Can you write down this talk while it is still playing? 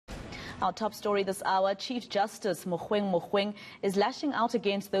Our top story this hour, Chief Justice Mogoeng is lashing out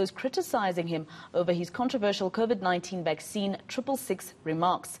against those criticizing him over his controversial COVID-19 vaccine 666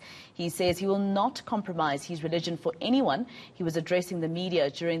 remarks. He says he will not compromise his religion for anyone. He was addressing the media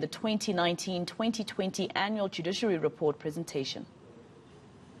during the 2019-2020 annual judiciary report presentation.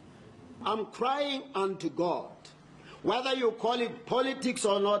 I'm crying unto God. Whether you call it politics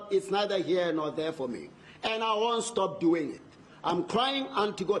or not, it's neither here nor there for me. And I won't stop doing it. I'm crying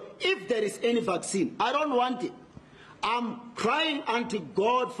unto God. If there is any vaccine, I don't want it. I'm crying unto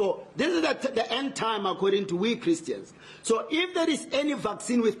God for, this is the end time according to we Christians. So if there is any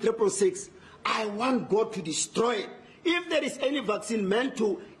vaccine with 666, I want God to destroy it. If there is any vaccine meant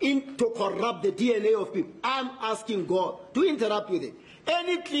to corrupt the DNA of people, I'm asking God to interrupt with it.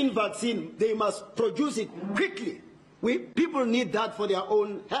 Any clean vaccine, they must produce it quickly. People need that for their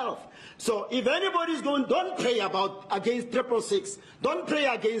own health. So if anybody's going, don't pray against 666. Don't pray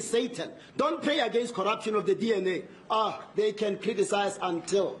against Satan. Don't pray against corruption of the DNA. They can criticize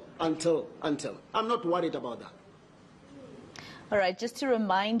until. I'm not worried about that. All right, just to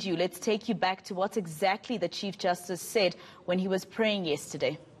remind you, let's take you back to what exactly the Chief Justice said when he was praying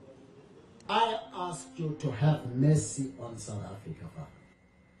yesterday. I ask you to have mercy on South Africa, Father.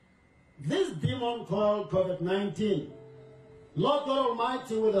 This demon called COVID-19, Lord God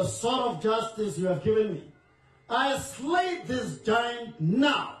Almighty, with the sword of justice you have given me, I slay this giant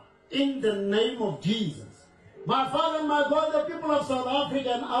now in the name of Jesus. My Father and my God, the people of South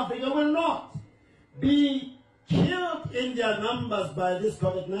Africa and Africa will not be killed in their numbers by this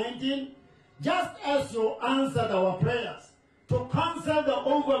COVID-19, just as you answered our prayers to cancel the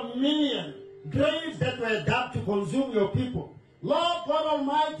over 1 million graves that were dug to consume your people. Lord God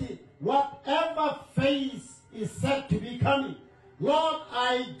Almighty, whatever phase is said to be coming, Lord,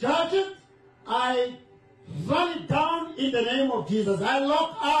 I judge it, I run it down in the name of Jesus. I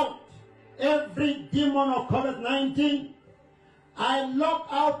lock out every demon of COVID-19. I lock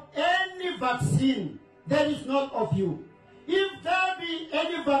out any vaccine that is not of you. If there be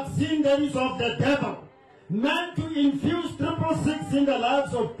any vaccine that is of the devil, meant to infuse 666 in the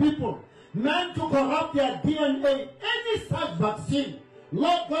lives of people, meant to corrupt their DNA, any such vaccine,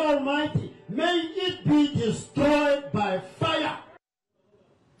 Lord God Almighty, may it be destroyed by fire.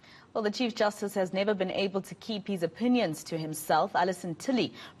 Well, the Chief Justice has never been able to keep his opinions to himself. Alison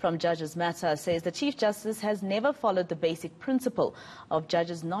Tilley from Judges Matter says the Chief Justice has never followed the basic principle of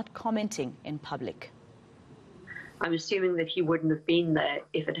judges not commenting in public. I'm assuming that he wouldn't have been there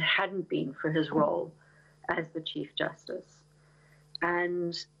if it hadn't been for his role as the Chief Justice.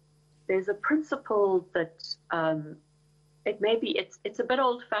 And there's a principle that it's a bit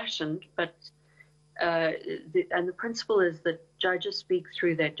old-fashioned, but the principle is that judges speak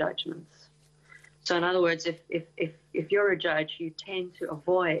through their judgments. So in other words, if you're a judge, you tend to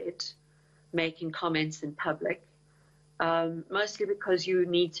avoid making comments in public, mostly because you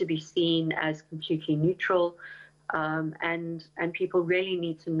need to be seen as completely neutral, and people really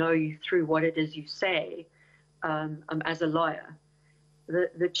need to know you through what it is you say as a lawyer.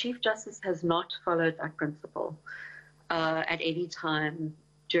 The Chief Justice has not followed that principle at any time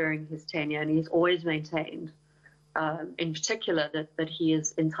during his tenure, and he's always maintained, in particular, that he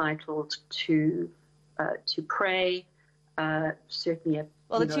is entitled to pray. Certainly,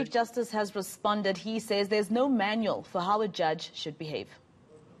 well, the Chief Justice has responded. He says there's no manual for how a judge should behave.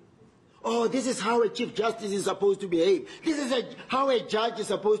 Oh, this is how a Chief Justice is supposed to behave. This is how a judge is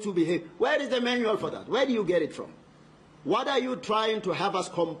supposed to behave. Where is the manual for that? Where do you get it from? What are you trying to have us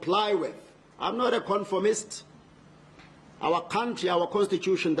comply with? I'm not a conformist. Our country, our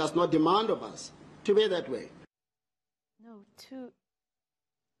constitution does not demand of us to be that way.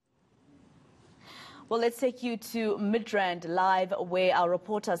 Well, let's take you to Midrand Live, where our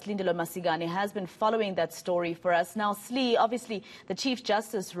reporter Slindelo Masigane has been following that story for us. Now, Slee, obviously the Chief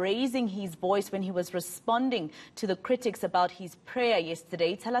Justice raising his voice when he was responding to the critics about his prayer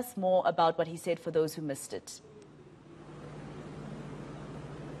yesterday. Tell us more about what he said for those who missed it.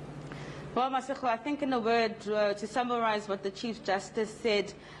 Well, Maseko, I think in a word, to summarize what the Chief Justice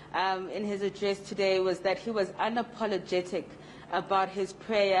said in his address today was that he was unapologetic about his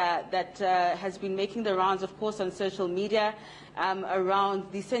prayer that has been making the rounds, of course, on social media around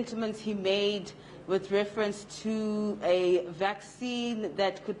the sentiments he made with reference to a vaccine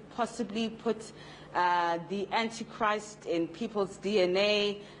that could possibly put the Antichrist in people's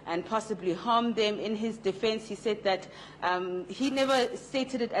DNA and possibly harm them. In his defense, he said that he never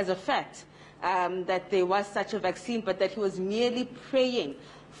stated it as a fact that there was such a vaccine, but that he was merely praying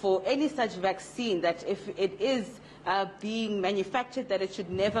for any such vaccine, that if it is being manufactured, that it should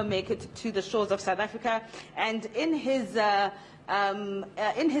never make it to the shores of South Africa. And in his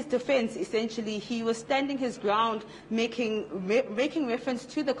in his defense, essentially, he was standing his ground, making reference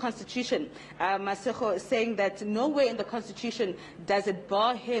to the Constitution. Masego saying that nowhere in the Constitution does it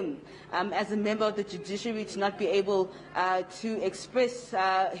bar him as a member of the judiciary to not be able to express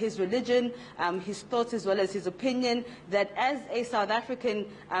his religion, his thoughts as well as his opinion, that as a South African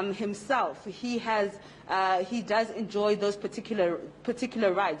himself, he does enjoy those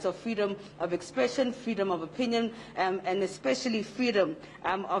particular rights of freedom of expression, freedom of opinion, and especially freedom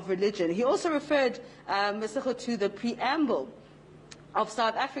of religion. He also referred, Masego, to the preamble of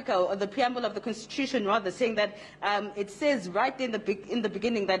South Africa, or the preamble of the Constitution, rather, saying that it says right in the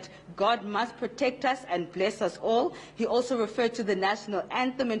beginning that God must protect us and bless us all. He also referred to the national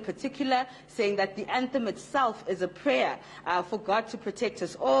anthem in particular, saying that the anthem itself is a prayer for God to protect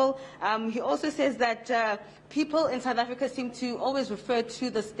us all. He also says that people in South Africa seem to always refer to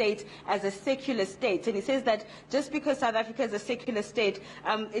the state as a secular state. And he says that just because South Africa is a secular state,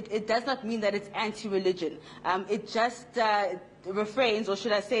 it does not mean that it's anti-religion. It just refrains, or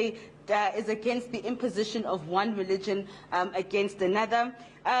should I say, is against the imposition of one religion against another.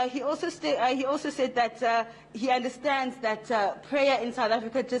 He also said that he understands that prayer in South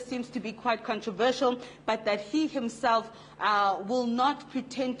Africa just seems to be quite controversial, but that he himself will not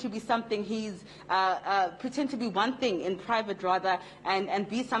pretend to be something. Pretend to be one thing in private, rather, and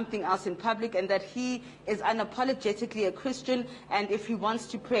be something else in public, and that he is unapologetically a Christian, and if he wants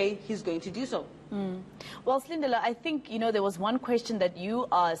to pray, he's going to do so. Well, Slindela, I think, there was one question that you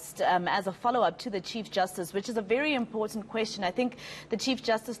asked as a follow-up to the Chief Justice, which is a very important question. I think the Chief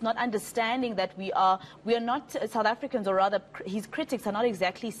Justice not understanding that we are not South Africans, or rather his critics are not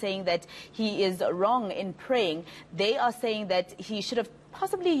exactly saying that he is wrong in praying. They are saying that he should have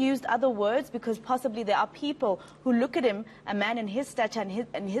possibly used other words, because possibly there are people who look at him, a man in his stature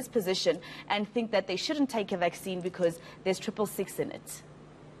and his position, and think that they shouldn't take a vaccine because there's 666 in it.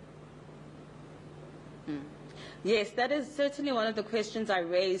 Yes, that is certainly one of the questions I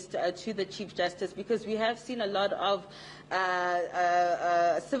raised to the Chief Justice, because we have seen a lot of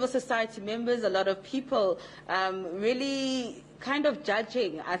civil society members, a lot of people really kind of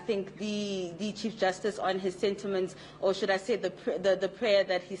judging, I think, the Chief Justice on his sentiments, or should I say the prayer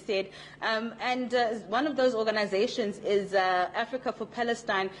that he said. And one of those organizations is Africa for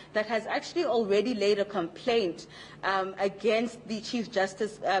Palestine, that has actually already laid a complaint against the Chief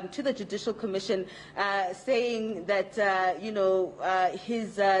Justice to the Judicial Commission, saying that,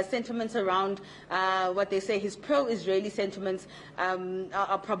 his sentiments around what they say, his pro-Israeli sentiments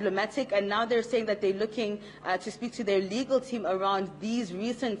are problematic. And now they're saying that they're looking to speak to their legal team around these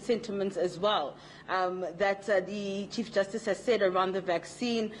recent sentiments as well, that the Chief Justice has said around the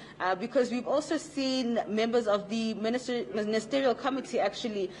vaccine, because we've also seen members of the ministerial committee,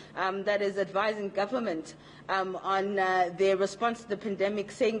 actually, that is advising government on their response to the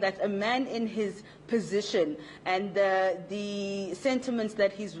pandemic, saying that a man in his position and the sentiments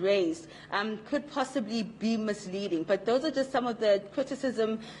that he's raised could possibly be misleading. But those are just some of the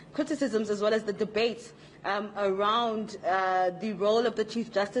criticisms as well as the debates around the role of the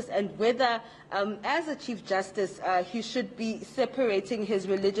Chief Justice, and whether, as a Chief Justice, he should be separating his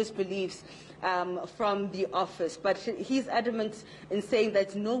religious beliefs from the office. But he's adamant in saying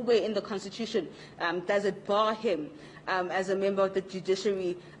that nowhere in the Constitution does it bar him as a member of the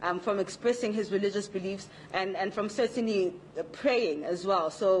judiciary from expressing his religious beliefs, and from certainly praying as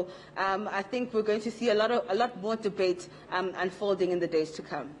well. So I think we're going to see a lot more debate unfolding in the days to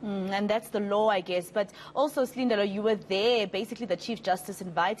come. And that's the law, I guess. But also, Slindela, you were there. Basically, the Chief Justice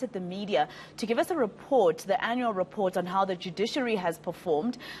invited the media to give us a report, the annual report on how the judiciary has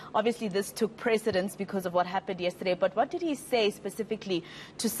performed. Obviously, this took precedence because of what happened yesterday. But what did he say specifically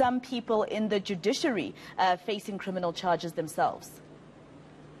to some people in the judiciary facing criminal charges themselves?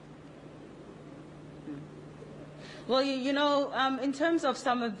 Well, in terms of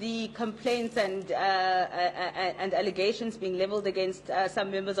some of the complaints and allegations being leveled against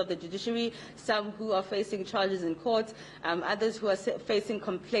some members of the judiciary, some who are facing charges in court, others who are facing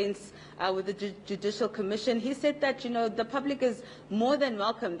complaints with the Judicial Commission, he said that, the public is more than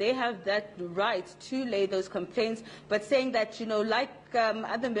welcome. They have that right to lay those complaints, but saying that, like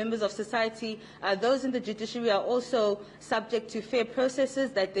other members of society, those in the judiciary are also subject to fair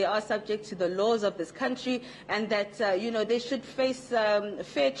processes, that they are subject to the laws of this country, and that they should face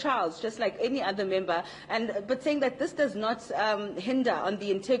fair trials just like any other member. But saying that this does not hinder on the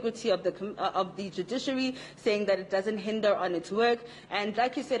integrity of the judiciary, saying that it doesn't hinder on its work. And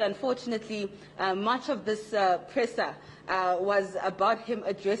like you said, unfortunately, much of this presser was about him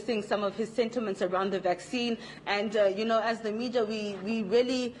addressing some of his sentiments around the vaccine. And, as the media, we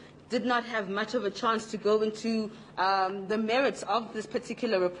really did not have much of a chance to go into the merits of this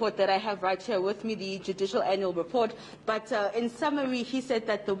particular report that I have right here with me, the Judicial Annual Report. But in summary, he said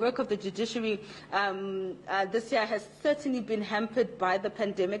that the work of the judiciary this year has certainly been hampered by the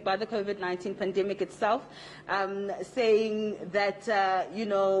pandemic, by the COVID-19 pandemic itself, saying that,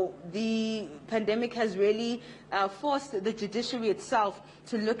 the pandemic has really forced the judiciary itself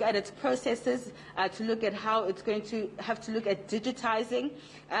to look at its processes, to look at how it's going to have to look at digitizing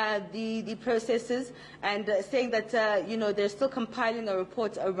the processes, and saying that, they're still compiling a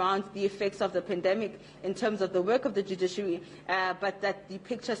report around the effects of the pandemic in terms of the work of the judiciary, but that the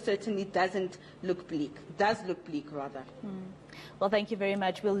picture certainly doesn't look bleak, does look bleak rather. Well, thank you very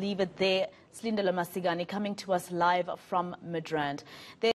much. We'll leave it there. Slindela Masigani coming to us live from Midrand.